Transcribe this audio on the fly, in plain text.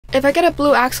If I get a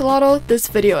blue axolotl, this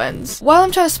video ends. While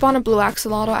I'm trying to spawn a blue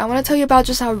axolotl, I want to tell you about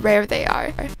just how rare they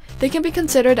are. They can be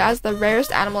considered as the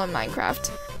rarest animal in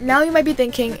Minecraft. Now you might be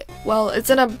thinking, well,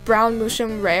 isn't a brown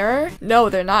mushroom rarer? No,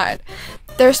 they're not.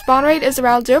 Their spawn rate is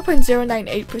around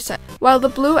 0.098%, while the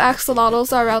blue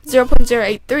axolotls are around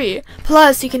 0.083.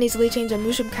 Plus, you can easily change a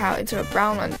mushroom cow into a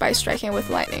brown one by striking it with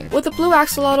lightning. With the blue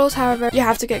axolotls, however, you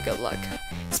have to get good luck.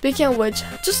 Speaking of which,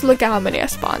 just look at how many I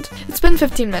spawned. It's been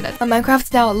 15 minutes, and Minecraft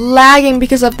is now lagging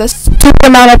because of the stupid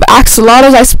amount of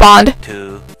axolotls I spawned.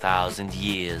 2,000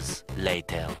 years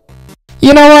later.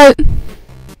 You know what?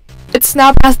 It's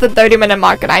now past the 30-minute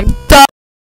mark and I'm done.